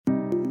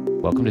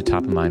Welcome to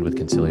Top of Mind with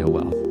Concilio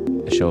Wealth,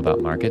 a show about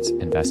markets,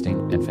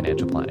 investing, and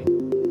financial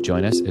planning.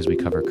 Join us as we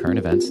cover current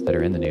events that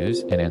are in the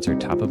news and answer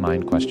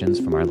top-of-mind questions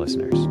from our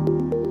listeners.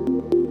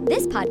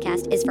 This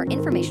podcast is for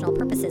informational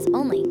purposes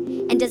only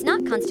and does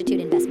not constitute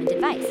investment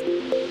advice.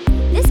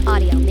 This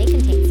audio may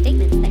contain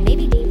statements that may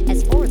be deemed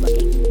as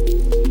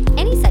forward-looking.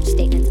 Any such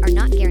statements are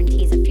not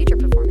guarantees of future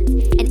performance,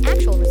 and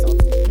actual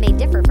results may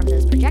differ from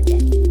those projected.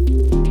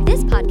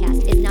 This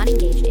podcast is not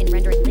engaged in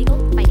rendering legal,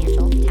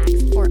 financial, tax,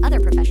 or other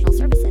professional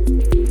services.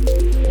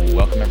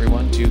 Welcome,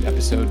 everyone, to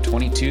episode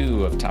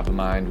 22 of Top of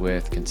Mind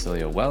with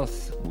Concilio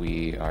Wealth.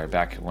 We are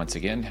back once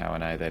again, How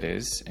and I, that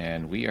is,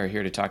 and we are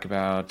here to talk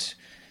about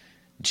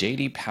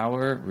J.D.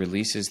 Power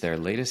releases their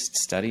latest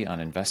study on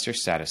investor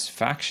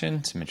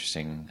satisfaction. Some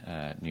interesting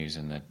news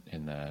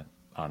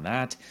on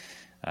that.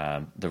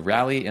 The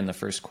rally in the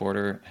first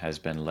quarter has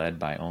been led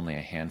by only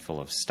a handful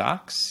of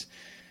stocks.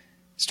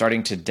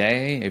 Starting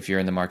today, if you're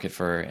in the market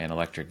for an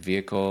electric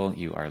vehicle,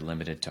 you are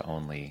limited to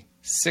only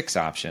 6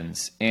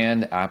 options,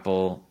 and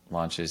Apple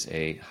launches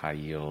a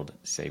high-yield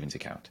savings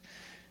account.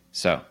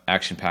 So,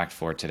 action-packed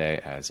for today,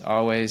 as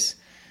always.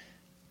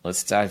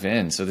 Let's dive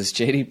in. So this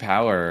J.D.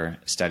 Power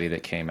study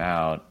that came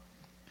out,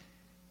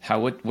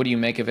 what do you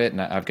make of it? And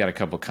I've got a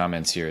couple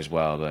comments here as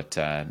well, but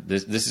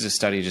this is a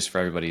study just for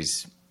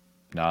everybody's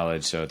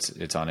knowledge. So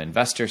it's on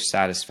investor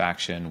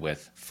satisfaction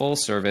with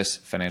full-service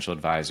financial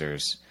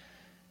advisors,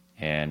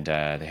 and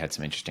they had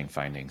some interesting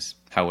findings.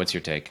 What's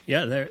your take?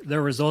 Yeah,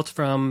 their results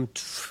from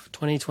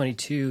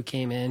 2022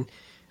 came in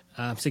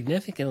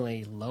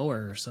significantly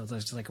lower. So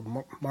there's like a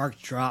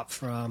marked drop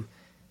from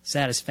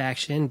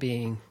satisfaction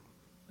being,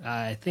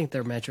 I think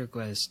their metric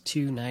was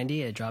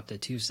 290. It dropped to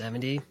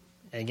 270.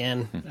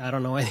 Again, I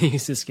don't know why they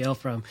use the scale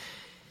from,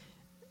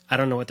 I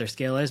don't know what their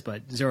scale is,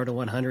 but 0 to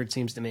 100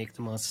 seems to make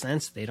the most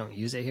sense. They don't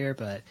use it here,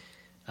 but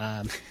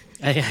I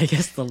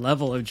guess the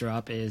level of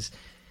drop is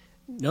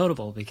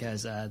notable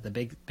because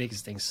the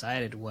biggest thing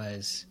cited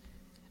was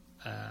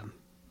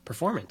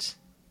performance,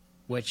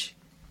 which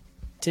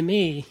to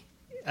me,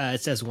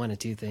 it says one of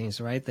two things,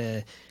 right?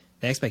 The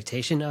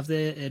expectation of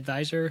the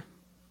advisor,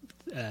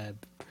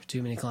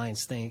 too many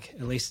clients think,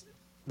 at least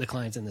the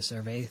clients in the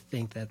survey,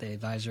 think that the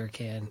advisor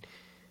can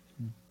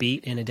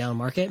beat in a down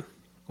market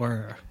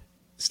or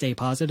stay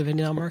positive in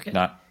a down market.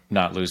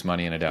 Not lose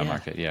money in a down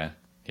market, yeah.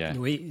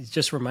 We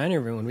just remind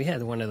everyone, we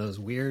had one of those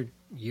weird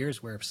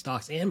years where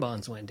stocks and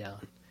bonds went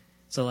down.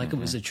 So it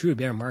was a true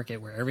bear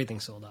market where everything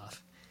sold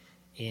off.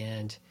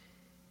 And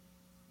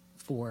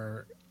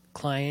for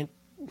client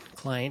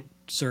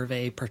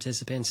survey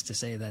participants to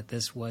say that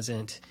this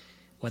wasn't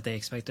what they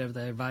expected of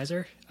the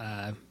advisor,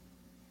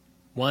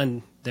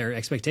 one, their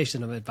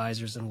expectation of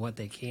advisors and what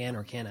they can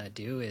or cannot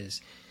do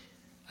is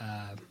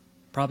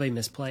probably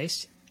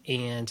misplaced,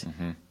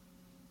 and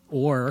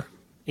or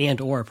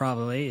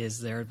probably is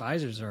their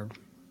advisors are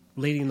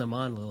leading them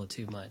on a little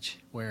too much,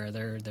 where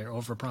they're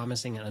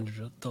over-promising and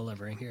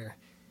under-delivering here.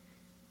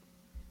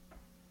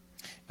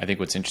 I think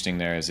what's interesting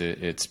there is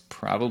it's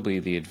probably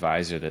the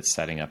advisor that's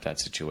setting up that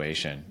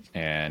situation.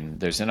 And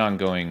there's an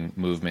ongoing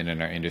movement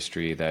in our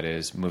industry that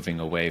is moving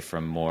away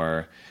from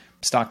more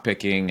stock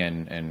picking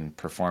and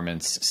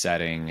performance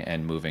setting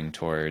and moving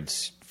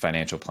towards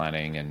financial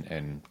planning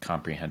and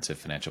comprehensive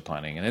financial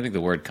planning. And I think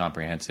the word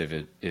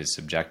comprehensive is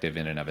subjective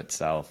in and of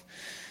itself.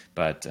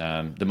 But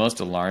the most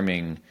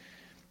alarming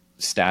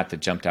stat that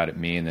jumped out at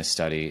me in this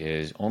study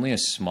is only a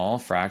small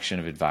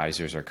fraction of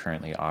advisors are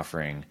currently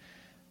offering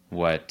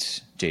what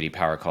J.D.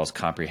 Power calls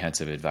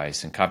comprehensive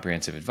advice. And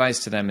comprehensive advice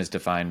to them is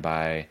defined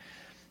by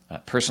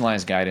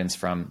personalized guidance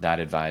from that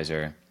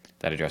advisor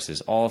that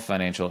addresses all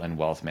financial and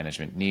wealth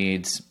management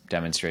needs,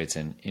 demonstrates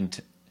an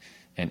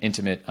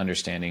intimate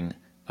understanding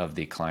of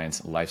the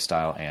client's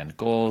lifestyle and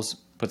goals,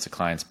 puts the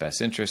client's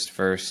best interest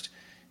first,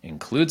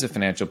 includes a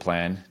financial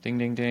plan, ding,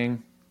 ding,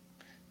 ding,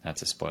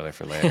 that's a spoiler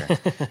for later,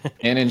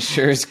 and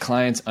ensures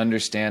clients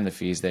understand the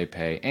fees they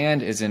pay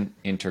and is an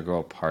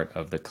integral part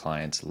of the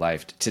client's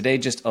life. Today,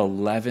 just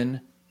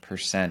 11%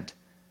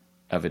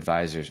 of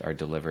advisors are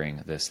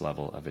delivering this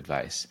level of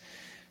advice.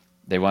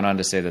 They went on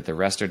to say that the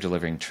rest are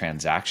delivering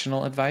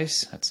transactional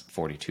advice, that's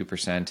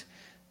 42%,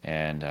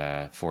 and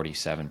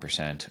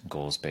 47%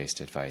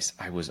 goals-based advice.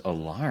 I was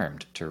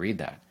alarmed to read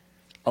that.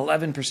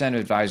 11% of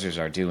advisors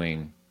are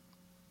doing,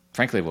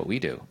 frankly, what we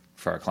do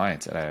for our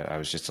clients. And I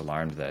was just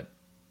alarmed that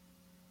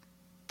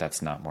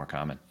that's not more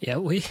common. Yeah,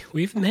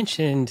 we've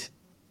mentioned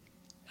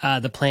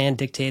the plan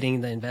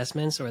dictating the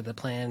investments, or the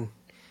plan,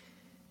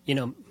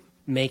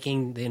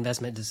 making the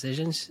investment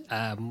decisions.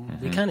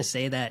 We kind of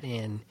say that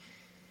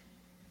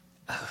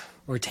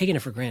we're taking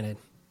it for granted.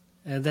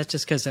 That's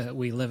just because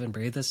we live and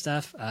breathe this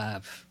stuff.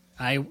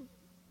 I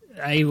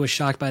was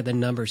shocked by the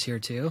numbers here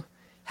too,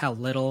 how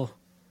little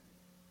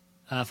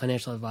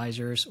financial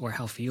advisors, or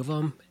how few of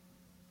them,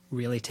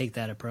 really take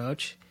that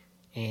approach.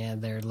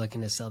 And they're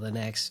looking to sell the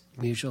next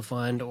mutual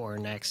fund or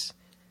next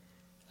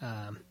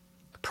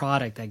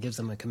product that gives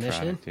them a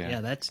commission.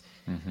 That's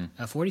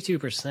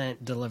 42%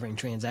 delivering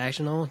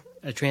transactional.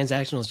 A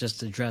transactional is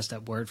just a dressed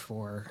up word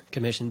for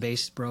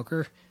commission-based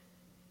broker.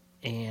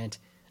 And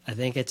I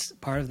think it's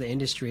part of the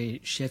industry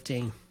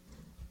shifting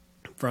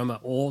from an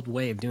old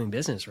way of doing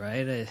business,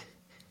 right?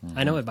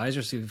 I know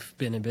advisors who've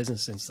been in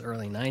business since the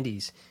early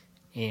 90s,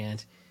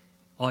 and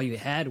all you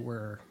had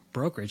were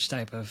brokerage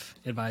type of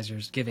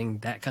advisors giving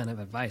that kind of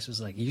advice. It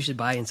was like, you should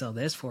buy and sell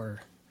this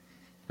for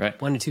Right.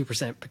 1% to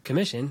 2%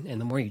 commission, and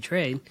the more you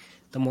trade,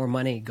 the more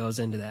money goes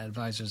into that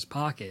advisor's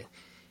pocket.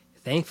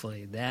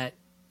 Thankfully, that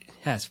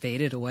has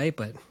faded away,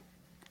 but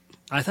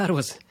I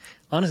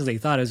honestly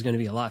thought it was going to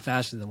be a lot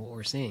faster than what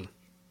we're seeing.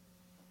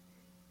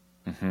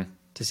 Mm-hmm.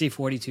 To see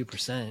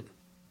 42%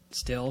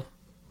 still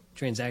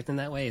transacting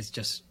that way is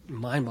just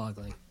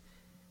mind-boggling.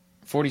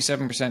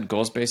 47%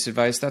 goals-based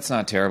advice, that's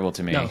not terrible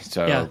to me. No.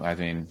 So, Yeah. I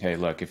mean, hey,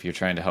 look, if you're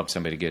trying to help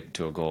somebody get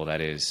to a goal,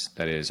 that is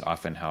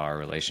often how our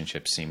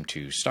relationships seem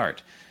to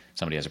start.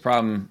 Somebody has a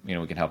problem,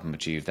 we can help them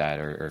achieve that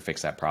or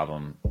fix that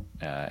problem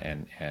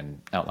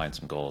and outline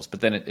some goals.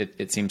 But then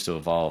it seems to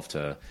evolve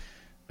to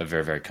a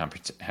very, very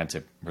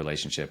comprehensive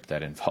relationship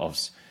that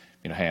involves,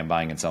 hey, I'm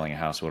buying and selling a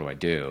house. What do I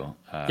do?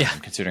 I'm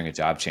considering a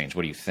job change.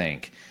 What do you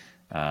think?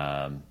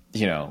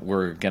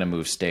 We're going to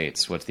move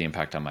states. What's the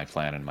impact on my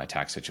plan and my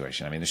tax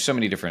situation? I mean, there's so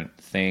many different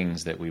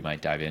things that we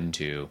might dive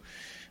into.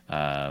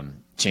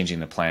 Changing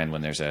the plan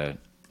when there's a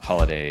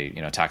holiday,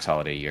 tax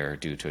holiday year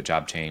due to a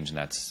job change, and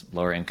that's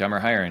lower income or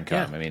higher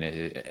income. Yeah. I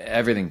mean,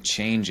 everything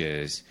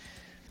changes.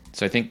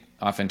 So I think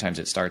oftentimes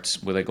it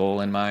starts with a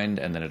goal in mind,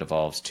 and then it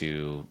evolves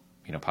to,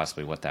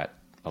 possibly what that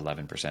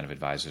 11% of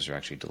advisors are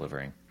actually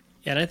delivering.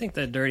 Yeah, and I think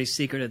the dirty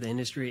secret of the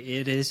industry,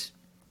 it is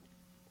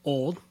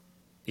old,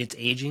 it's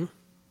aging.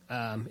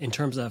 In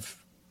terms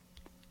of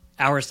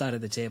our side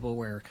of the table,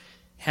 where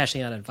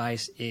hashing out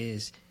advice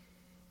is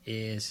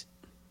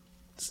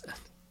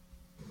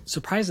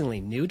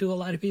surprisingly new to a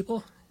lot of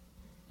people,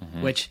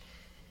 which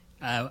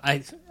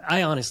I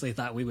honestly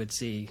thought we would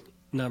see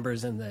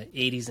numbers in the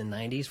 80s and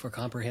 90s for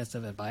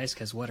comprehensive advice,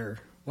 because what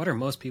are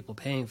most people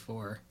paying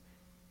for?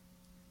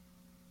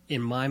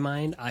 In my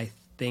mind, I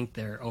think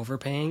they're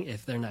overpaying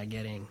if they're not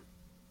getting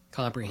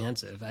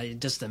comprehensive. It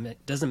just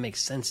doesn't make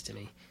sense to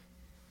me.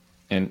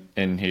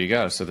 And here you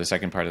go. So the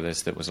second part of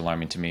this that was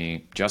alarming to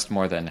me, just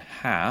more than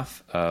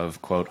half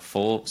of, quote,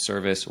 full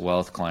service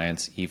wealth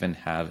clients even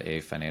have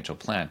a financial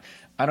plan.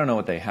 I don't know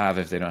what they have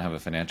if they don't have a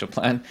financial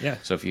plan. Yeah.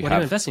 So if you What are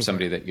you have investing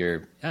somebody for? that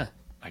you're,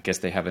 I guess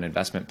they have an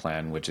investment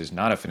plan, which is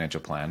not a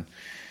financial plan.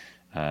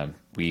 To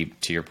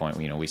your point,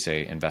 we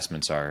say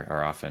investments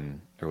are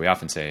often, or we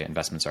often say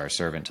investments are a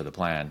servant to the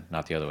plan,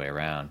 not the other way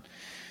around.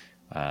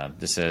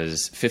 This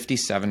says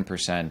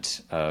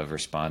 57% of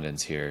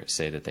respondents here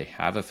say that they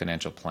have a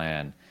financial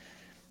plan,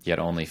 yet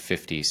only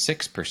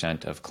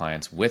 56% of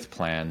clients with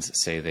plans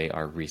say they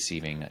are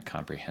receiving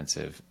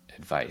comprehensive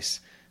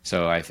advice.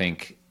 So I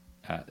think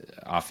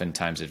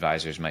oftentimes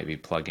advisors might be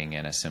plugging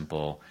in a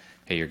simple,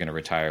 hey, you're going to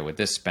retire with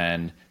this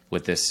spend,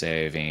 with this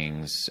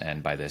savings,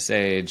 and by this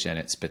age, and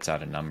it spits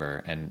out a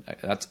number. And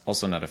that's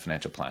also not a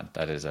financial plan.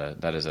 That is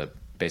a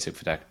basic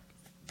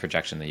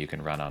projection that you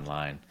can run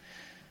online.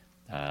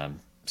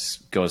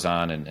 Goes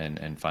on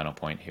and final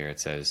point here, it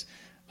says,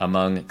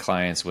 among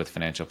clients with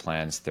financial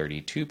plans,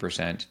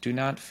 32% do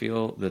not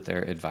feel that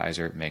their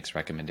advisor makes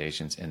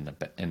recommendations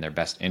in their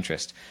best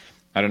interest.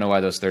 I don't know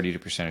why those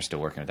 32% are still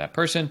working with that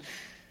person.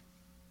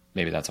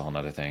 Maybe that's a whole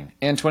other thing.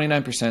 And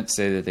 29%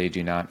 say that they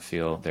do not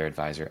feel their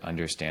advisor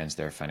understands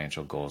their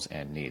financial goals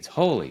and needs.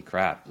 Holy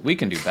crap. We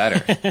can do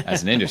better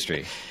as an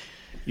industry.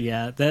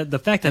 Yeah, the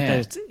fact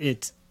that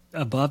it's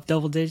above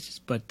double digits,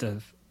 but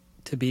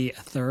to be a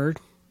third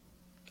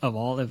of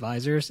all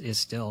advisors is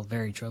still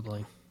very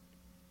troubling.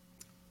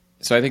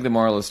 So I think the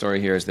moral of the story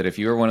here is that if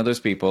you are one of those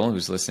people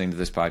who's listening to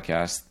this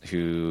podcast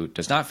who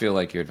does not feel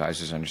like your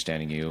advisor is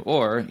understanding you,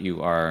 or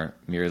you are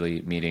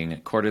merely meeting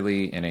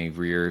quarterly in a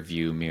rear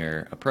view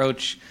mirror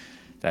approach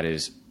that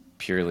is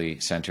purely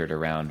centered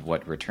around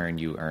what return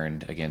you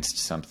earned against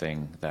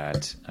something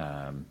that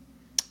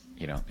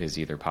is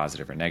either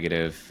positive or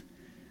negative,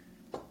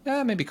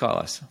 maybe call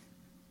us.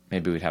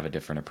 Maybe we'd have a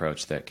different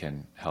approach that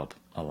can help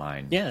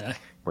align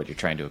what you're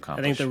trying to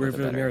accomplish. I think the rear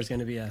view better mirror is going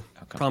to be a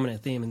outcome.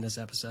 prominent theme in this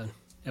episode.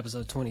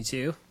 Episode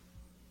 22,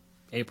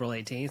 April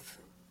 18th.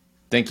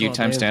 Thank you, 12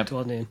 noon, timestamp.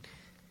 12 noon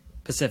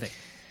Pacific.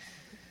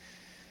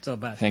 So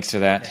about Thanks for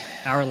that.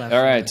 hour left. All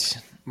for right.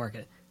 the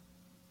market.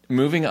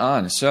 Moving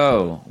on.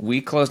 So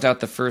we closed out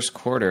the first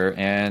quarter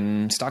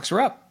and stocks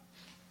were up.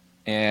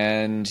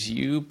 And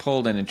you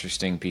pulled an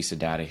interesting piece of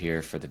data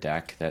here for the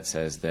deck that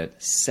says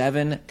that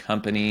 7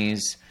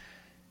 companies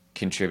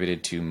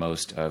contributed to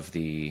most of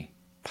the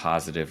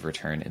positive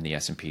return in the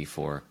S&P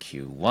for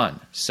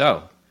Q1.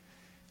 So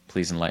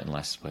please enlighten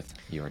us with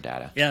your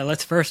data. Yeah,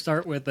 let's first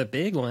start with the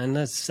big one.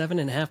 That's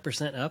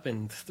 7.5% up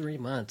in 3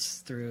 months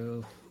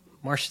through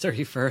March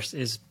 31st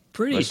is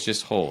pretty. Let's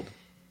just hold.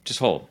 Just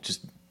hold.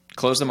 Just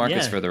close the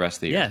markets for the rest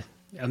of the year.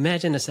 Yeah.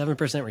 Imagine a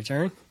 7%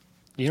 return.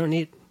 You don't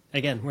need,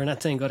 again, we're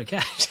not saying go to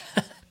cash.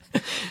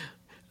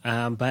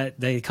 But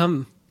they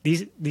come,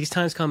 these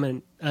times come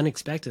in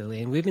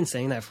unexpectedly. And we've been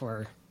saying that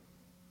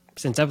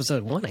since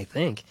episode 1, I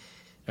think.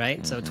 Right?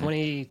 Mm-hmm. So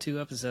 22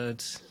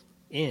 episodes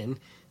in,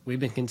 We've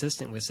been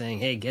consistent with saying,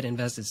 hey, get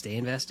invested, stay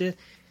invested.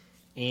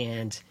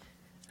 And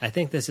I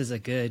think this is a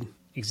good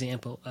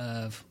example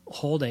of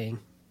holding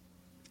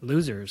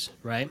losers,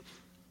 right?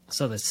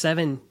 So the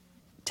 7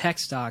 tech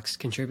stocks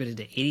contributed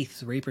to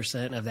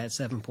 83% of that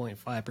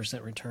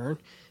 7.5% return.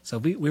 So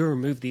we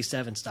remove these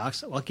 7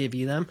 stocks. I'll give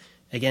you them.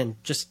 Again,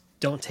 just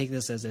don't take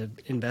this as an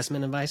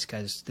investment advice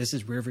because this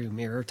is rearview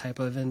mirror type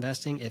of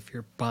investing. If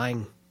you're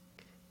buying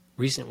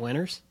recent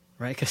winners,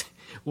 right? Because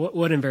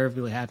what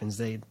invariably happens,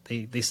 they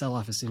sell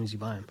off as soon as you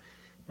buy them,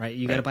 right?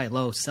 You got to buy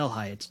low, sell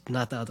high. It's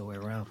not the other way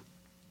around.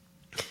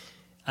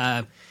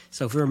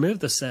 So if we remove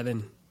the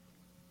 7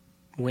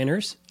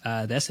 winners,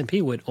 the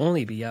S&P would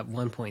only be up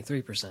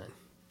 1.3%,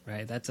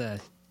 right? That's a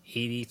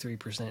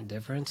 83%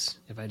 difference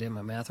if I did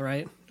my math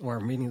right, or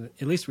I'm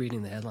at least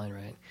reading the headline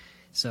right.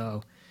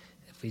 So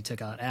if we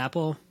took out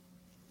Apple,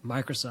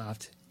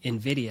 Microsoft,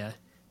 NVIDIA,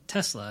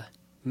 Tesla,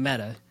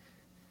 Meta,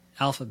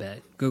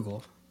 Alphabet,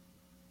 Google,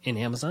 and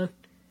Amazon,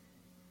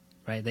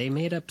 right? They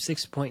made up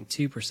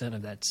 6.2%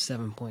 of that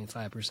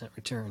 7.5%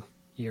 return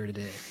year to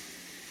date.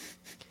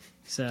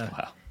 So,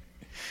 wow.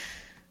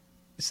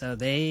 So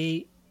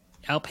they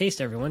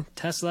outpaced everyone.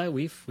 Tesla,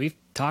 we've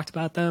talked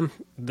about them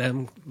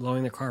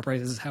lowering their car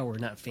prices. How we're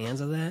not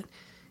fans of that.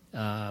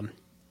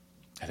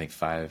 I think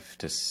 5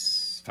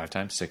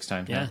 times, 6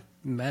 times. Yeah,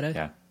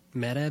 now.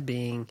 Meta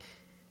being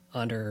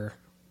under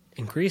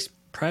increased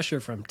pressure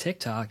from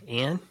TikTok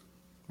and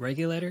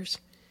regulators.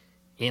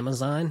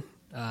 Amazon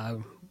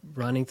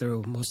running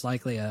through most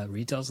likely a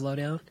retail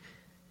slowdown,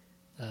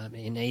 an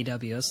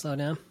AWS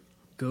slowdown.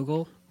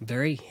 Google,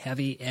 very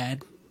heavy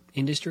ad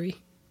industry,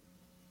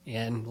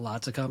 and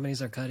lots of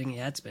companies are cutting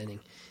ad spending.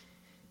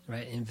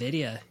 Right,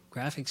 NVIDIA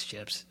graphics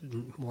chips,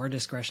 more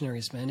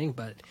discretionary spending,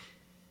 but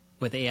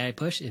with AI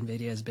push,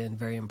 NVIDIA has been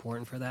very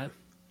important for that.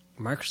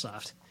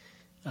 Microsoft,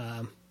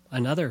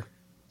 another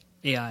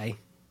AI,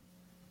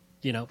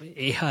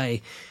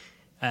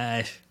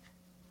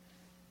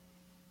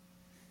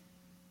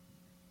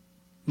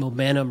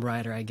 momentum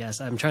rider, I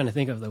guess. I'm trying to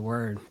think of the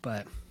word,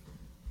 but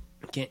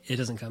it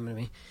doesn't come to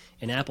me.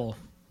 And Apple,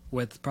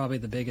 with probably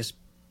the biggest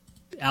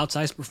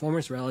outsized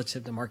performance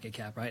relative to market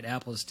cap, right?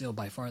 Apple is still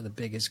by far the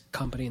biggest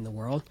company in the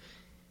world.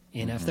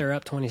 And if they're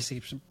up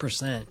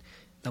 26%,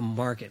 the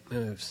market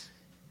moves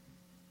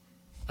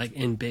like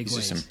in big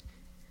ways.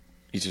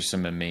 These are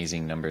some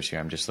amazing numbers here.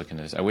 I'm just looking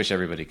at this. I wish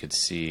everybody could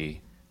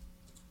see.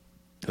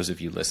 Those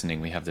of you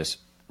listening, we have this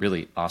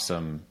really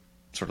awesome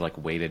sort of like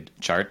weighted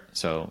chart.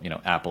 So,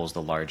 Apple's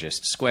the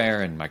largest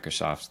square and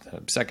Microsoft's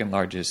the second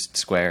largest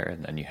square.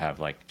 And then you have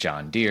like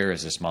John Deere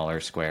as a smaller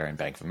square and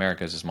Bank of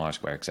America as a smaller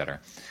square, et cetera.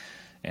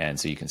 And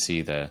so you can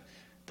see the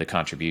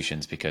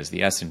contributions, because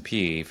the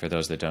S&P, for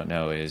those that don't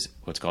know, is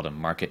what's called a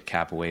market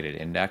cap weighted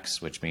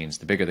index, which means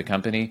the bigger the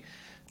company,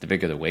 the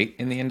bigger the weight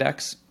in the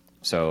index.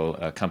 So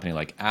a company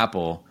like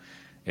Apple,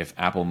 if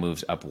Apple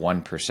moves up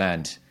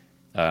 1%,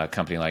 a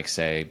company like,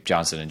 say,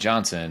 Johnson &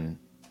 Johnson,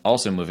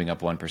 also moving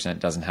up 1%,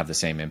 doesn't have the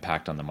same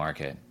impact on the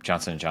market.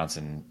 Johnson &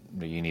 Johnson,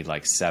 you need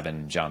like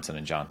 7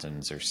 Johnson &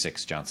 Johnsons or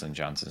 6 Johnson &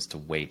 Johnsons to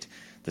weight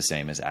the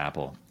same as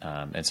Apple.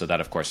 And so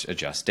that, of course,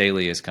 adjusts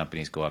daily as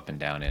companies go up and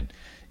down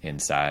in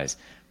size.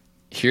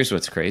 Here's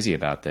what's crazy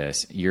about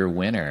this. Your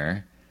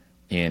winner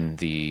in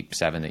the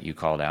 7 that you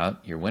called out,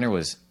 your winner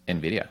was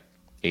NVIDIA.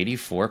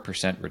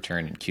 84%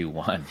 return in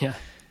Q1. Yeah.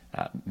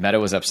 Meta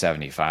was up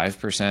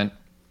 75%.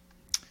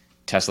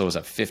 Tesla was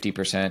up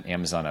 50%.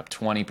 Amazon up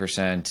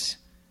 20%.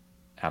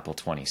 Apple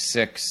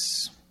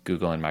 26%.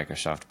 Google and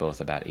Microsoft both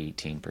about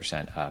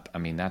 18% up. I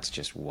mean, that's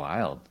just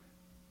wild.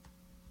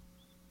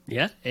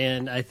 Yeah,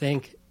 and I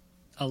think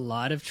a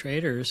lot of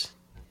traders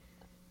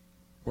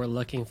were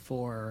looking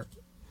for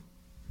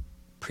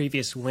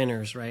previous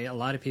winners, right? A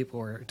lot of people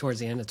were, towards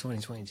the end of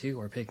 2022,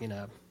 were picking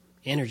up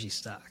energy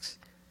stocks,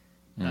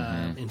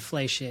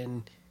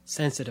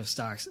 inflation-sensitive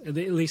stocks, at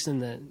least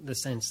in the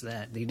sense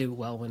that they do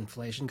well when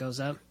inflation goes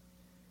up.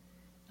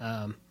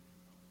 No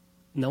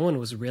one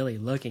was really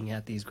looking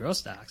at these growth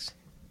stocks,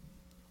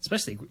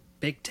 especially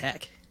big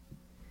tech.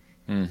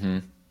 Mm-hmm.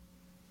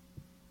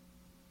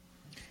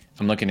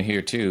 I'm looking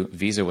here too.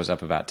 Visa was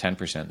up about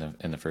 10%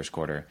 in the first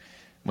quarter.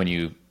 When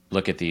you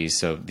look at these,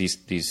 so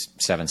these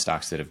 7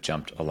 stocks that have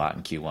jumped a lot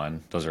in Q1,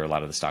 those are a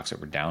lot of the stocks that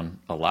were down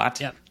a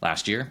lot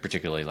last year,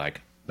 particularly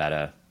like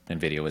Meta.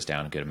 NVIDIA was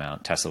down a good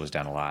amount. Tesla was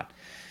down a lot.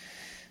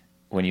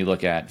 When you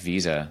look at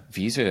Visa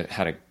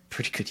had a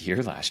pretty good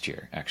year last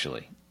year,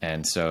 actually.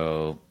 And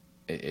so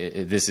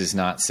this is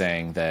not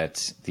saying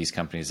that these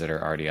companies that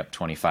are already up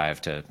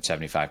 25 to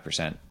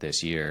 75%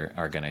 this year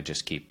are going to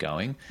just keep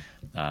going.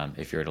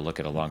 If you were to look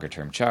at a longer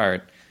term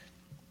chart,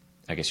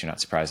 I guess you're not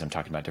surprised I'm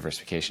talking about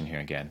diversification here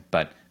again.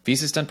 But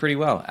Visa's done pretty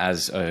well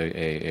as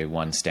a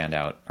one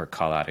standout or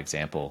call out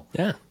example.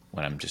 Yeah.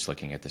 When I'm just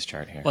looking at this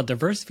chart here. Well,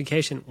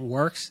 diversification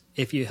works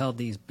if you held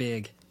these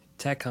big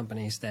tech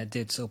companies that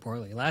did so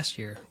poorly last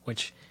year,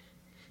 which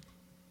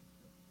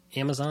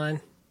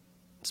Amazon,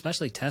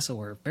 especially Tesla,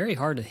 were very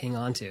hard to hang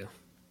on to,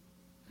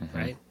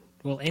 right?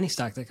 Well, any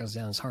stock that goes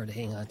down is hard to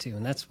hang on to,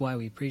 and that's why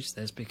we preach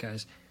this,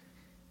 because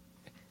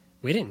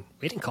we didn't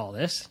call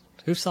this.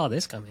 Who saw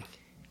this coming?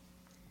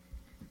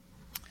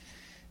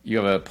 You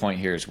have a point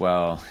here as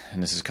well,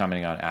 and this is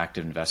commenting on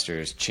active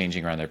investors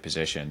changing around their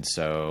positions.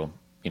 So,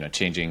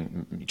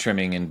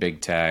 trimming in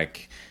big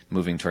tech,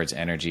 moving towards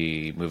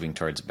energy, moving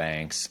towards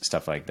banks,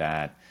 stuff like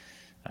that.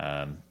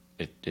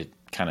 It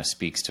kind of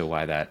speaks to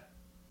why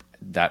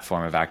that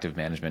form of active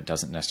management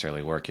doesn't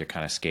necessarily work. You're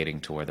kind of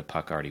skating to where the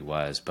puck already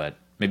was. But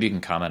maybe you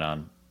can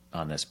comment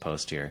on this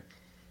post here.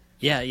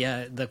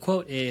 Yeah. The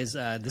quote is,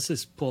 this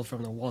is pulled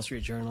from the Wall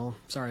Street Journal.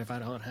 Sorry if I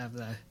don't have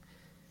the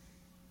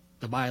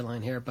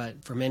byline here,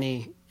 but for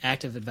many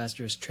active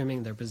investors,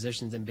 trimming their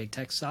positions in big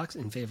tech stocks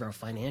in favor of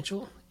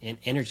financial and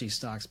energy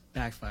stocks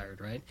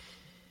backfired, right?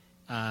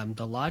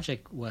 The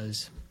logic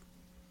was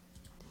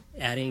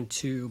adding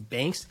to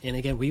banks, and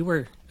again, we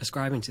were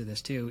ascribing to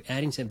this too,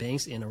 adding to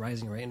banks in a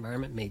rising rate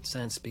environment made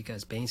sense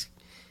because banks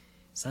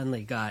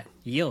suddenly got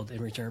yield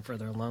in return for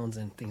their loans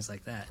and things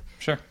like that.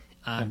 Sure.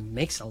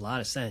 Makes a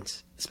lot of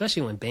sense,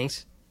 especially when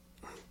banks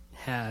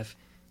have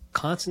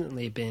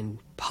constantly been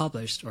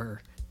published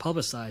or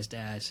publicized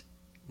as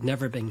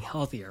never being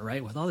healthier,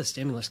 right? With all the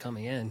stimulus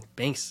coming in,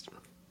 banks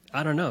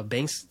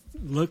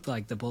looked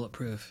like the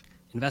bulletproof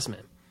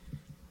investment,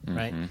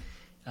 right?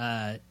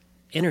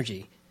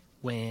 Energy,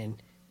 when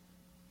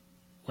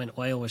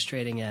oil was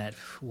trading at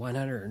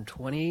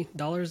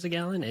 $120 a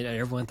gallon, and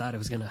everyone thought it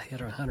was going to hit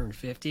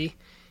 150.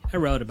 I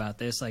wrote about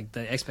this, like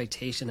the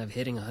expectation of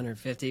hitting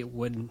 150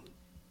 wouldn't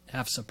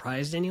have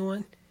surprised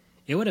anyone.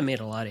 It would have made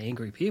a lot of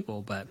angry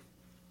people, but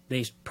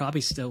they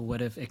probably still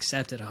would have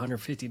accepted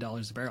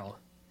 $150 a barrel.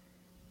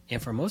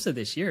 And for most of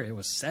this year, it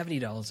was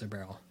 $70 a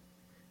barrel,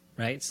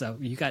 right? So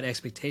you got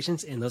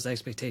expectations, and those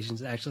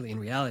expectations actually in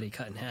reality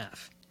cut in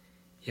half.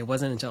 It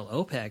wasn't until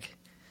OPEC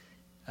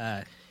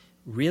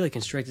really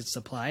constricted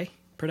supply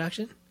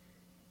production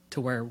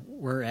to where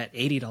we're at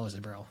 $80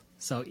 a barrel.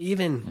 So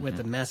even with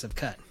the massive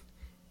cut,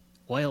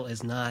 oil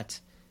is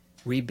not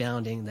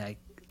rebounding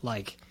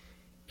like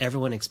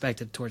everyone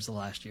expected towards the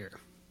last year.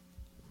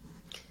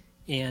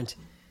 And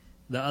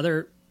the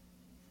other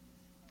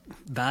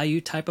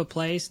value type of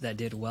plays that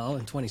did well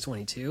in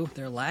 2022,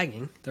 they're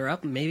lagging. They're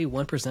up maybe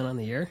 1% on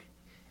the year.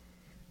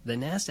 The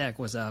NASDAQ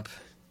was up,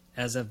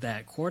 as of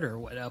that quarter,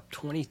 up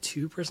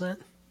 22%?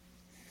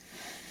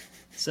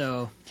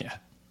 So, yeah.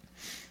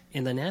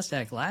 And the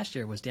NASDAQ last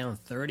year was down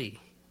 30%.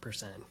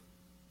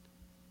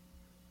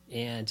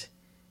 And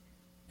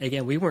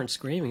again, we weren't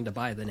screaming to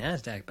buy the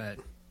NASDAQ, but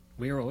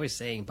we were always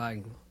saying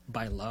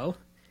buy low.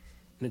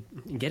 And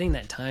getting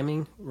that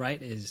timing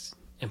right is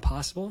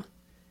impossible.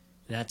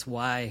 That's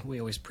why we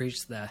always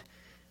preach the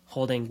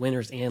holding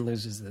winners and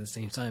losers at the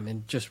same time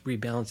and just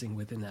rebalancing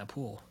within that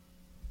pool.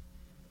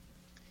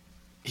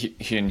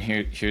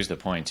 Here's the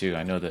point too.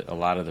 I know that a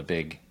lot of the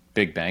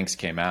big banks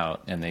came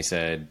out and they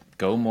said,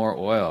 go more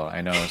oil.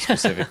 I know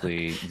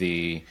specifically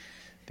the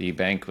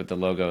bank with the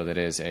logo that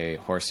is a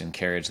horse and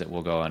carriage that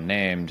will go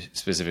unnamed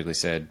specifically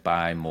said,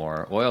 buy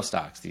more oil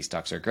stocks. These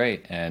stocks are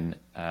great. And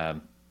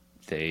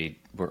they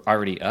were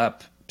already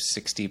up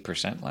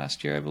 60%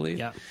 last year, I believe.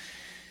 Yeah.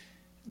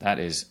 That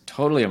is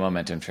totally a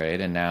momentum trade,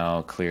 and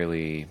now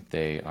clearly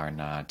they are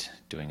not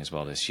doing as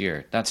well this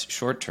year. That's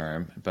short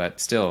term, but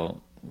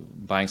still,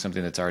 buying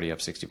something that's already up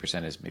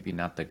 60% is maybe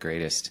not the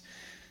greatest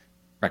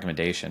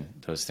recommendation.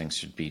 Those things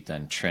should be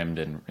then trimmed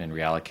and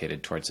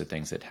reallocated towards the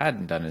things that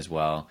hadn't done as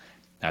well.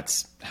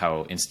 That's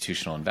how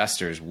institutional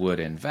investors would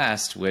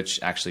invest,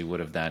 which actually would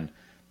have then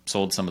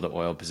sold some of the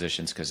oil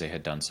positions because they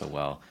had done so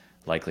well,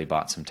 likely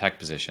bought some tech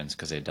positions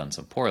because they had done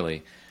so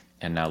poorly,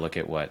 and now look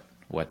at what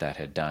that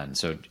had done.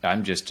 So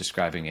I'm just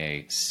describing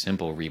a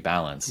simple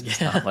rebalance.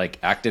 It's not like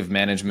active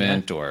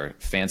management or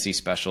fancy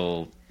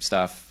special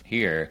stuff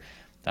here.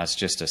 That's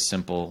just a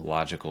simple,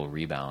 logical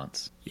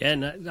rebalance. Yeah,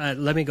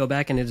 and let me go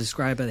back and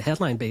describe a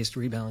headline-based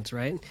rebalance,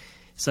 right?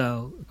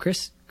 So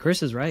Chris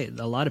is right.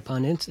 A lot of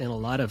pundits and a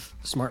lot of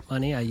smart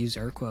money, I use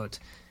air quotes,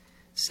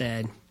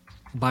 said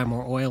buy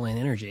more oil and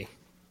energy.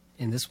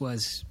 And this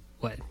was,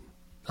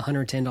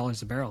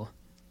 $110 a barrel.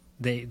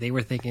 They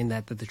were thinking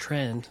that the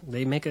trend,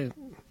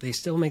 they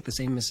still make the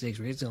same mistakes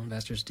retail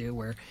investors do,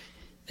 where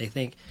they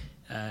think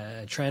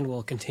a trend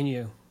will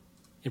continue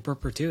in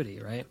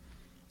perpetuity, right?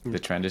 The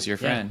trend is your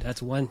friend. Yeah,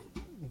 that's one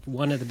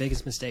of the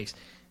biggest mistakes.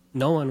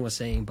 No one was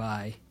saying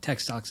buy tech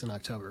stocks in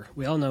October.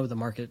 We all know the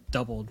market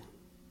double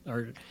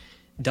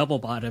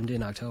bottomed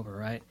in October,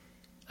 right?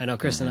 I know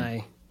Chris and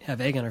I have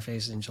egg on our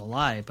faces in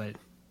July, but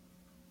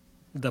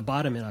the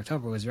bottom in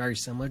October was very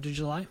similar to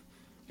July.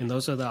 And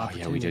those are the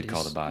opportunities. Yeah, we did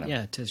call the bottom.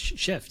 Yeah, to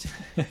shift.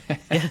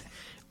 Yeah,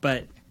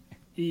 but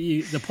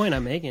the point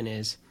I'm making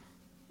is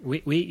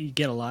we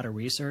get a lot of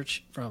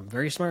research from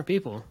very smart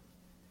people.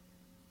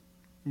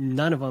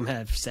 None of them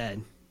have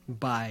said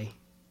buy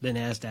the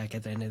NASDAQ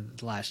at the end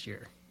of last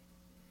year.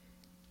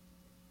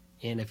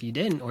 And if you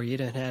didn't, or you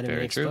didn't have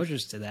any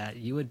exposures to that,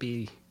 you would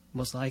be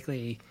most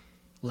likely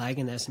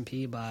lagging the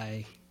S&P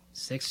by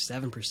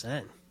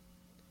 6-7%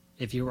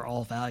 if you were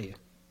all value.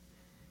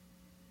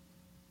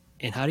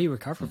 And how do you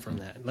recover from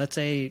that? Let's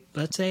say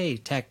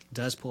tech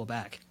does pull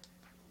back,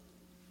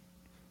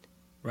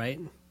 right?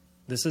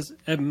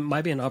 it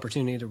might be an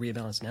opportunity to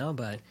rebalance now,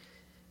 but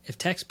if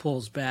Tex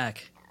pulls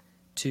back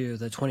to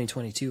the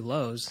 2022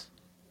 lows,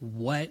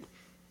 what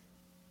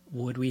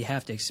would we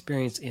have to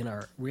experience in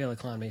our real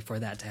economy for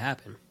that to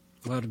happen?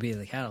 What would be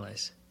the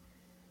catalyst?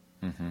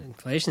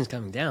 Inflation's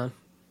coming down.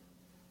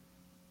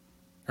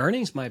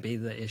 Earnings might be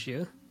the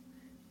issue,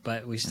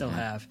 but we still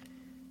have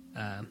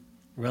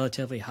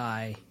relatively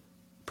high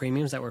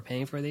premiums that we're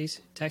paying for these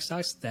tech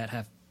stocks that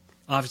have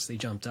obviously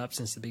jumped up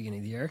since the beginning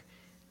of the year.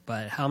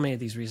 But how many of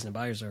these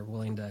reasonable buyers are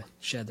willing to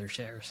shed their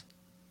shares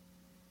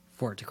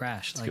for it to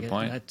crash? That's a good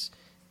point.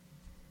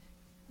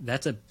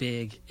 That's a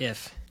big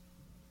if.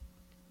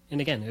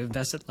 And again,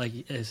 invest it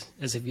like as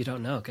if you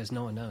don't know, because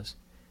no one knows.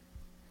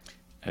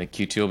 I think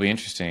Q2 will be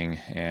interesting,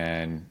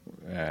 and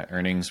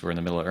earnings. We're in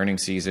the middle of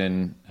earnings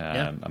season.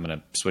 I'm going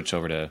to switch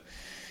over to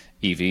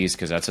EVs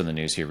because that's in the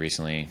news here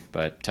recently.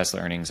 But Tesla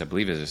earnings, I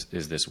believe, is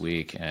this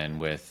week, and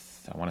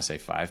with I want to say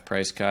 5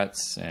 price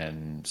cuts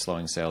and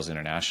slowing sales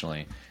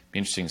internationally, be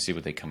interesting to see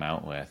what they come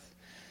out with.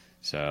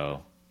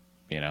 So,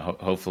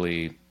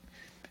 hopefully,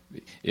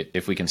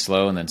 if we can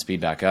slow and then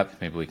speed back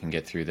up, maybe we can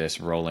get through this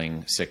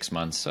rolling 6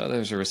 months. So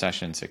there's a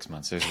recession in 6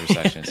 months. There's a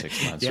recession in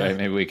 6 months, right?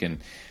 Maybe we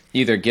can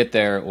either get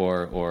there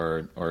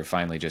or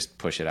finally just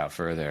push it out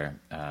further.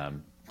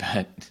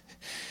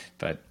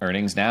 But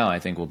earnings now, I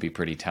think, will be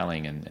pretty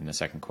telling, and the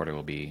second quarter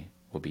will be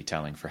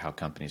telling for how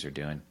companies are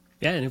doing.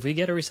 Yeah, and if we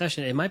get a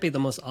recession, it might be the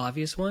most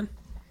obvious one.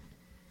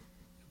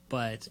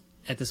 But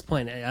at this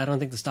point, I don't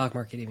think the stock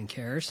market even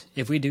cares.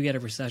 If we do get a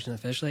recession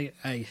officially,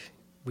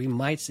 we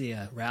might see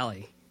a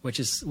rally, which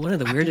is one of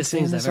the weirdest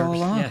things I've ever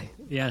seen.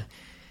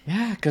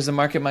 Yeah, because the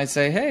market might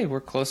say, "Hey,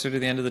 we're closer to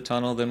the end of the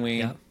tunnel than we."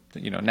 Yeah.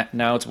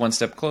 Now it's one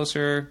step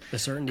closer. The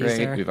certainty is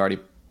there. We've already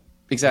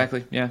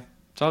exactly. Yeah,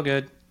 it's all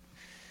good.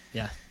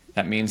 Yeah,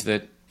 that means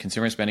that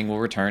consumer spending will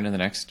return in the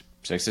next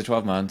 6 to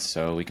 12 months,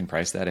 so we can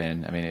price that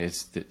in. I mean,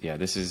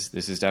 this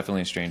is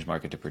definitely a strange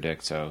market to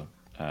predict. So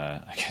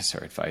I guess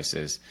our advice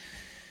is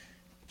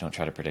don't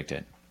try to predict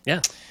it.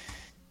 Yeah.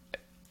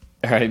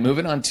 All right,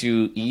 moving on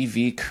to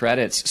EV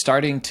credits.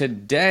 Starting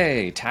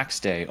today, tax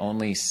day,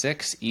 only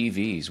 6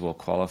 EVs will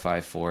qualify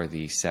for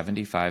the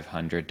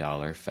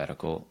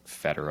 $7,500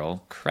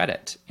 federal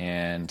credit.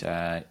 And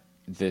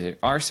there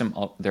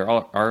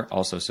are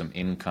also some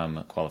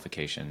income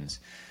qualifications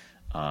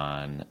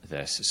on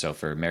this. So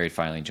for married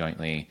filing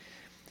jointly,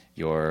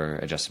 your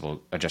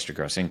adjusted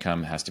gross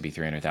income has to be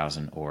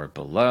 $300,000 or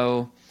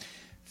below.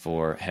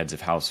 For heads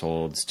of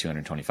households,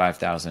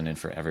 $225,000, and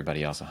for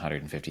everybody else,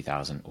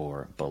 $150,000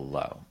 or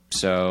below.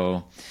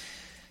 So,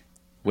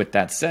 with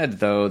that said,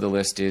 though, the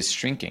list is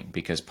shrinking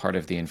because part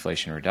of the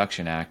Inflation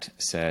Reduction Act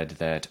said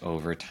that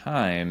over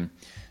time,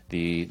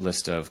 the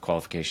list of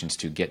qualifications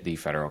to get the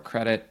federal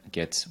credit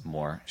gets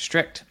more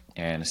strict.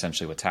 And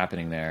essentially, what's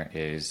happening there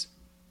is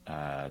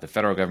the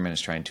federal government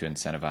is trying to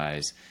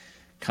incentivize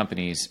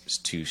companies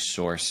to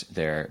source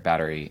their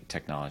battery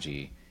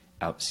technology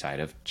outside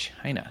of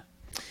China.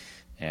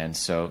 And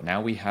so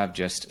now we have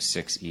just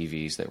 6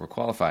 EVs that will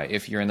qualify.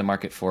 If you're in the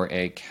market for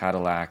a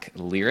Cadillac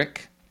Lyriq,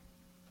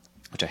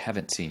 which I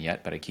haven't seen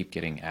yet, but I keep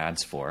getting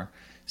ads for.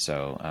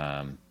 So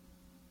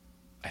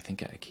I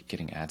think I keep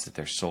getting ads that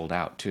they're sold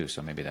out too.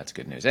 So maybe that's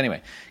good news.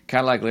 Anyway,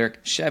 Cadillac Lyriq,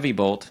 Chevy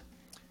Bolt,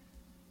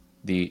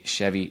 the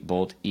Chevy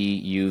Bolt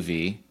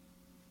EUV,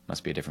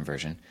 must be a different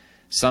version,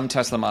 some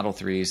Tesla Model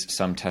 3s,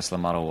 some Tesla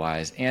Model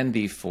Ys, and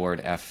the Ford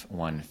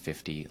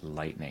F-150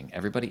 Lightning.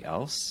 Everybody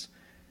else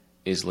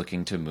is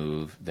looking to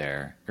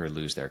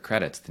lose their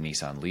credits. The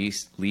Nissan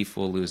Leaf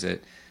will lose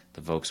it.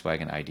 The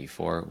Volkswagen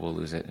ID4 will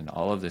lose it. And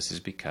all of this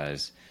is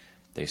because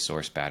they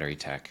source battery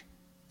tech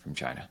from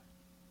China.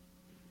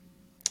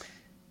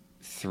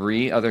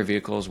 3 other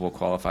vehicles will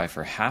qualify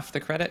for half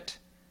the credit.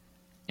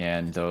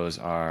 And those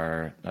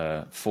are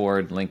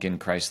Ford, Lincoln,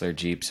 Chrysler,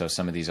 Jeep. So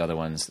some of these other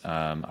ones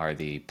are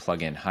the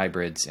plug-in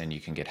hybrids, and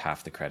you can get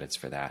half the credits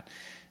for that.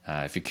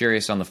 If you're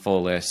curious on the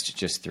full list,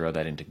 just throw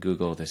that into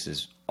Google. This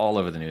is all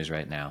over the news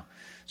right now.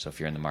 So if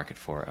you're in the market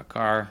for a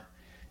car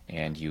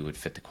and you would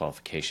fit the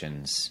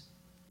qualifications,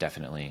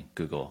 definitely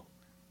Google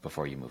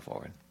before you move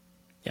forward.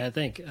 Yeah, I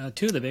think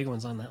 2 of the big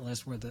ones on that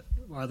list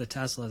are the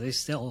Tesla. They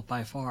still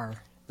by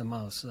far the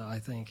most. So I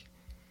think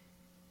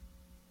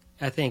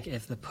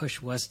if the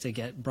push was to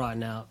get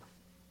broaden out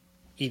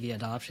EV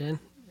adoption,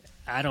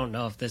 I don't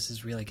know if this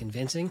is really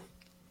convincing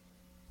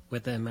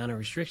with the amount of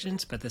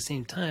restrictions, but at the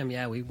same time,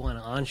 we want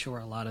to onshore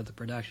a lot of the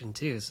production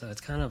too. So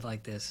it's kind of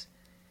like this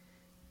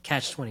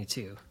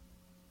catch-22.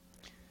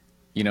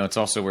 It's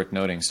also worth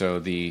noting, so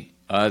the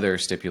other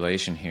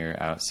stipulation here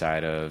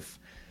outside of,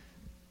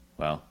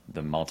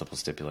 the multiple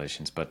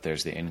stipulations, but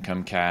there's the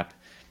income cap,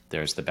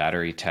 there's the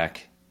battery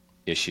tech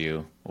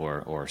issue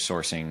or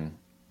sourcing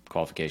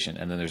qualification,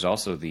 and then there's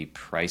also the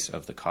price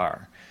of the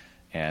car.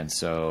 And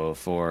so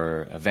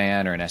for a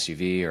van or an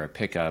SUV or a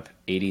pickup,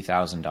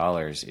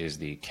 $80,000 is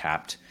the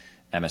capped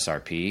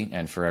MSRP,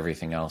 and for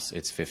everything else,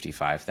 it's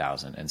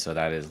 $55,000. And so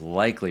that is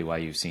likely why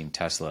you've seen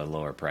Tesla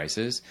lower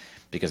prices,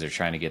 because they're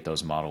trying to get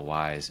those Model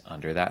Ys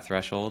under that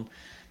threshold.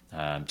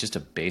 Just a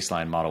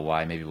baseline Model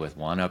Y, maybe with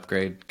one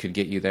upgrade, could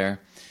get you there.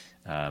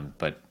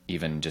 But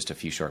even just a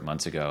few short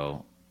months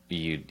ago,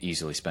 you'd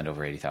easily spend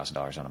over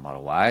 $80,000 on a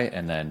Model Y,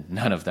 and then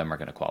none of them are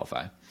going to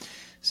qualify.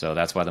 So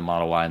that's why the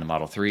Model Y and the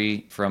Model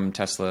 3 from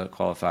Tesla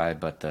qualify,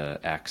 but the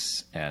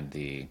X and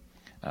the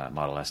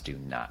Model S do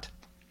not.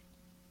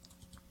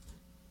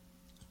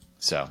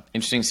 So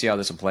interesting to see how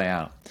this will play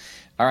out.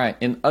 All right,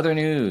 in other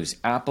news,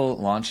 Apple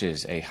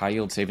launches a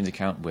high-yield savings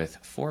account with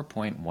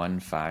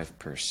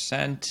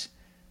 4.15%.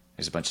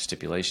 There's a bunch of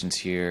stipulations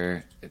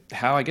here.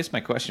 I guess my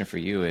question for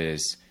you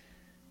is,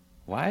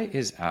 why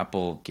is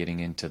Apple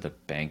getting into the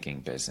banking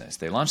business?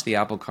 They launched the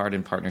Apple Card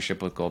in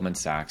partnership with Goldman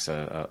Sachs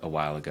a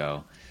while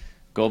ago.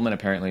 Goldman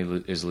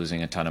apparently is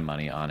losing a ton of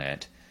money on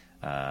it.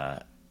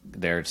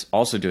 They're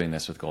also doing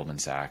this with Goldman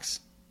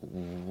Sachs.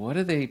 What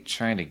are they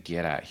trying to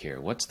get at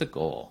here? What's the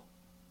goal?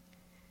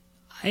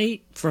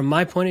 From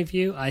my point of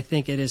view, I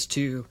think it is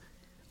to,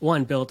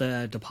 one, build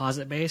a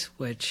deposit base,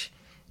 which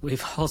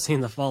we've all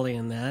seen the folly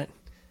in that,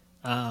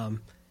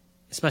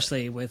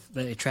 especially with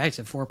the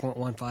attractive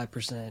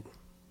 4.15%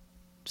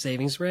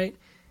 savings rate.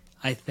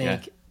 I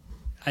think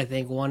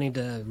wanting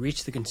to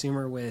reach the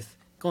consumer with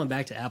going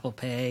back to Apple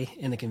Pay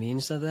and the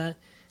convenience of that,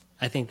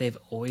 I think they've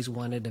always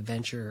wanted to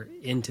venture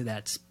into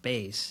that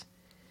space.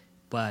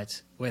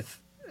 But with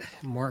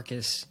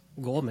Marcus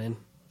Goldman,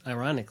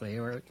 ironically,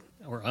 or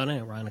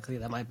unironically,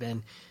 that might have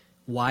been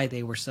why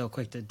they were so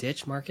quick to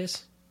ditch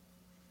Marcus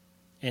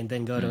and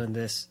then go to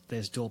this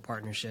dual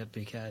partnership,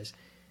 because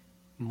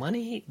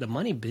the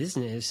money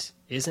business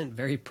isn't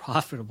very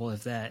profitable,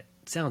 if that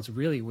sounds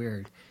really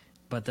weird.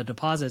 But the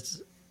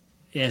deposits,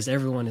 as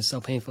everyone is so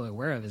painfully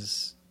aware of,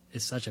 is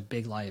such a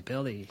big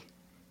liability.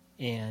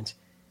 And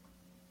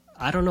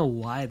I don't know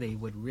why they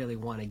would really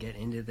want to get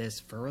into this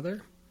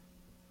further,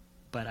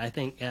 but I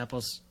think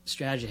Apple's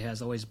strategy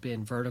has always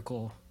been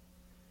vertical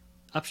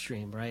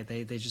upstream, right?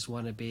 They just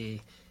want to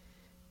be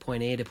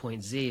point A to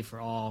point Z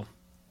for all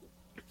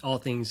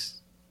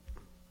things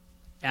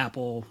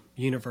Apple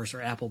universe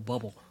or Apple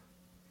bubble,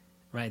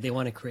 right? They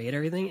want to create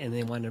everything, and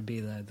they want to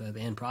be the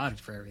end product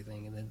for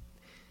everything. And then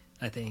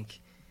I think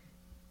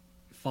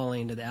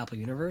falling into the Apple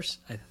universe,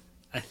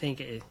 I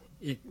think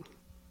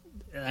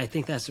I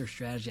think that's their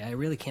strategy. I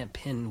really can't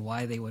pin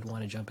why they would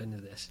want to jump into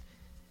this.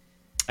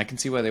 I can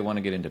see why they want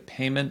to get into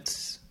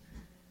payments,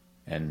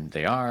 and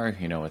they are,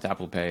 with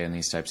Apple Pay and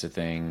these types of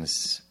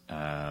things.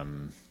 I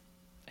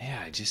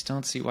just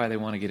don't see why they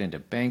want to get into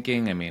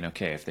banking. I mean,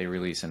 okay, if they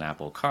release an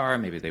Apple Car,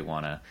 maybe they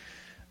want to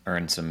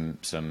earn some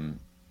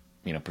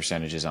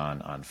percentages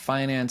on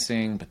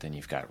financing, but then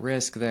you've got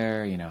risk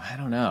there. I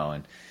don't know.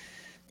 And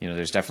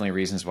there's definitely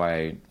reasons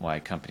why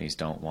companies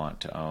don't want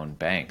to own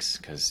banks,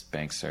 because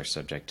banks are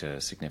subject to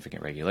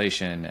significant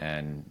regulation,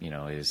 and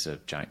is a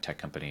giant tech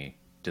company,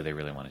 do they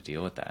really want to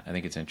deal with that? I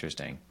think it's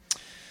interesting.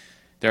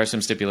 There are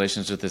some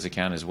stipulations with this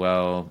account as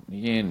well,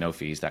 no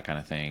fees, that kind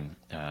of thing.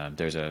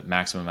 There's a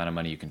maximum amount of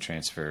money you can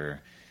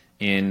transfer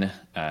in,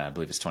 I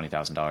believe it's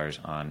 $20,000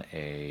 on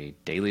a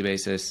daily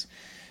basis.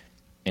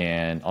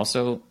 And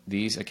also,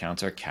 these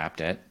accounts are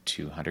capped at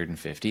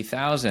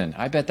 $250,000.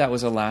 I bet that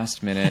was a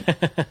last minute.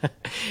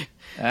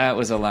 That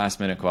was a last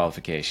minute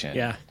qualification.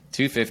 Yeah,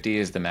 $250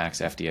 is the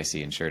max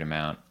FDIC insured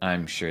amount.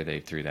 I'm sure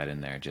they threw that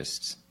in there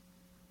just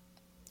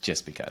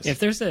because. If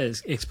there's an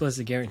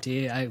explicit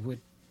guarantee, I would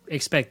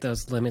expect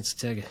those limits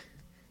to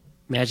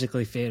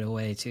magically fade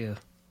away too.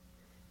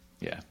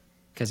 Yeah,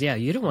 because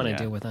you don't want to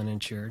deal with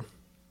uninsured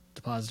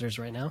depositors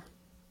right now.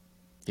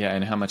 Yeah,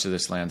 and how much of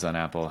this lands on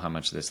Apple, how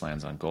much of this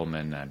lands on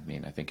Goldman? I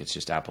mean, I think it's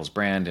just Apple's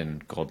brand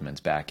and Goldman's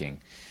backing.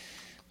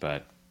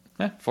 But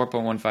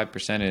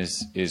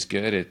 4.15% is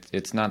good.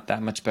 It's not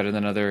that much better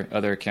than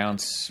other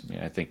accounts.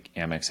 I think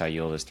Amex High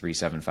Yield is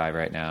 3.75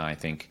 right now. I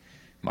think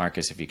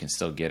Marcus, if you can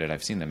still get it,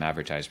 I've seen them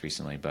advertised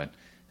recently, but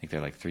I think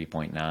they're like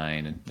 3.9,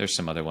 and there's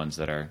some other ones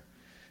that are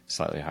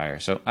slightly higher.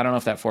 So I don't know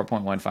if that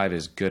 4.15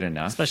 is good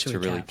enough especially to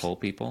really caps. pull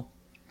people.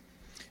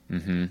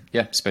 Mm-hmm.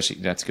 Yeah,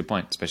 especially that's a good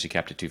point. Especially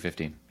capped at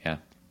 250. Yeah.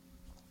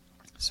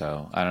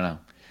 So I don't know.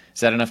 Is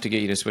that enough to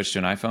get you to switch to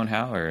an iPhone,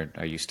 Hal, or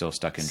are you still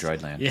stuck in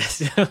Droid land?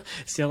 Yeah,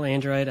 still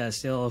Android,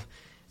 still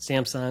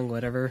Samsung,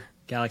 whatever,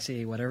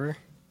 Galaxy, whatever.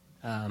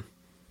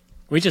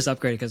 We just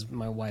upgraded because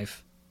my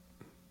wife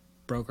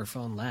broke her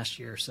phone last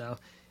year, so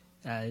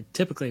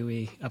typically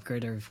we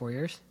upgrade every 4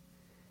 years.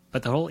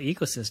 But the whole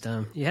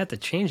ecosystem, you have to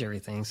change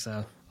everything.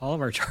 So all of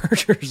our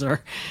chargers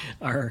are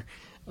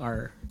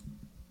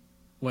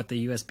what,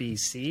 the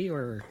USB-C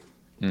or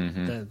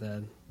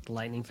the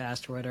lightning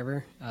fast or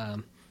whatever.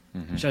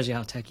 Shows you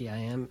how techie I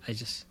am.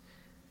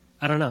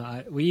 I don't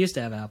know. We used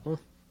to have Apple,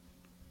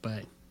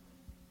 but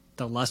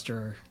the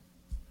luster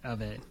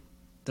of it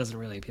doesn't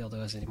really appeal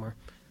to us anymore.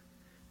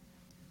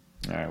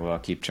 All right. Well, I'll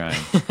keep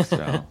trying.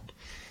 So,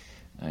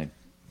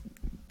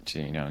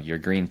 your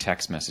green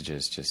text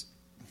messages just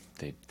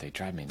they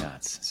drive me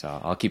nuts.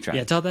 So I'll keep trying.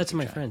 Yeah, tell that to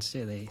my friends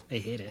too. They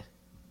hate it.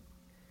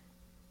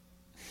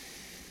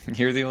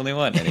 You're the only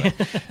one. Anyway.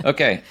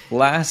 Okay,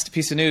 last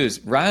piece of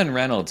news. Ryan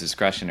Reynolds is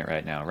crushing it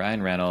right now.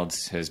 Ryan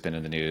Reynolds has been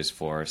in the news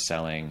for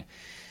selling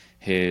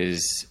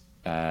his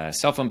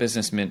cell phone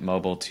business Mint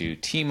Mobile to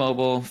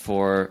T-Mobile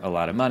for a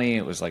lot of money.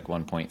 It was like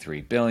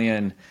 $1.3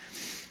 billion.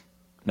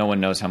 No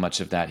one knows how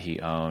much of that he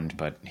owned,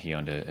 but he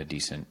owned a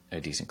decent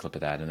clip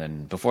of that. And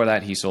then before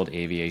that, he sold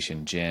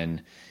Aviation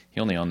Gin.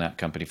 He only owned that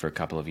company for a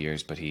couple of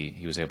years, but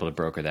he was able to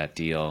broker that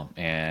deal.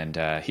 And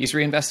he's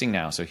reinvesting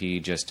now. So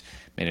he just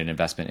made an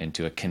investment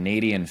into a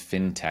Canadian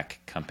fintech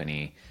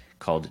company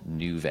called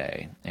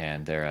Nuvei,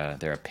 and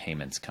they're a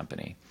payments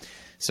company.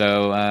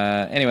 So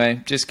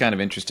anyway, just kind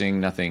of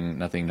interesting.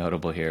 Nothing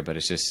notable here, but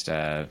it's just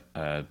I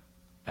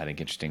think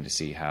interesting to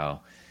see how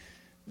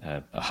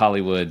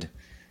Hollywood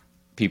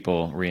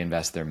people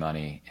reinvest their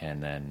money,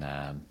 and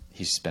then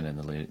he's been in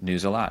the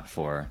news a lot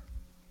for,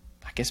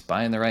 I guess,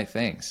 buying the right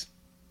things.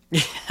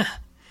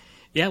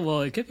 Yeah,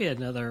 well, it could be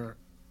another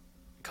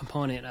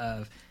component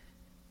of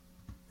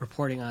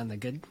reporting on the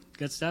good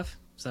stuff.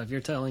 So if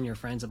you're telling your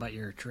friends about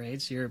your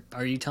trades,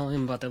 are you telling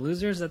them about the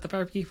losers at the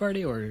barbecue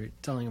party, or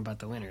telling them about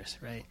the winners,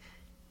 right?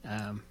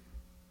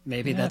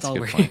 Maybe that's all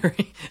we're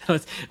hearing.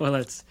 Well,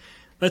 let's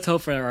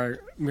hope for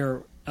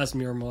us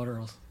mere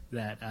mortals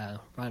that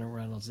Ryan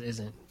Reynolds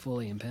isn't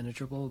fully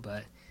impenetrable,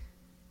 but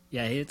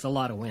yeah, it's a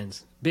lot of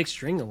wins. Big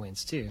string of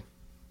wins, too.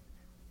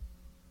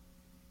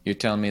 You're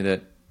telling me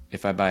that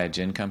if I buy a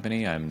gin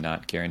company, I'm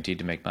not guaranteed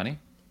to make money?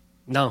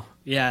 No,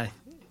 yeah.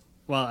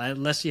 Well,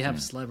 unless you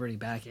have celebrity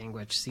backing,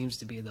 which seems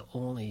to be the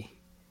only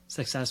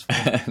successful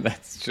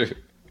That's true.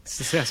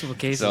 Successful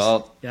cases.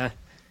 So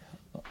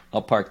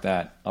I'll park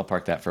that. I'll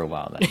park that for a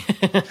while then.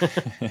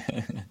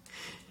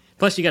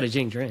 Plus you got a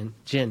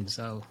gin,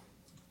 so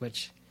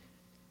which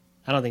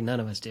I don't think none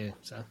of us do,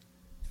 so.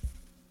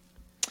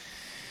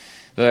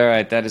 All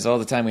right, that is all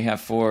the time we have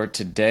for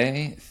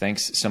today.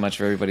 Thanks so much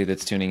for everybody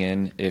that's tuning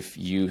in. If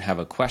you have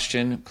a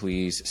question,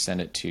 please send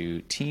it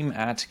to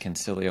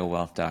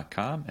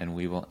team@conciliowealth.com, and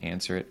we will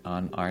answer it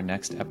on our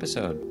next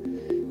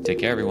episode. Take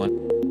care,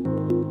 everyone.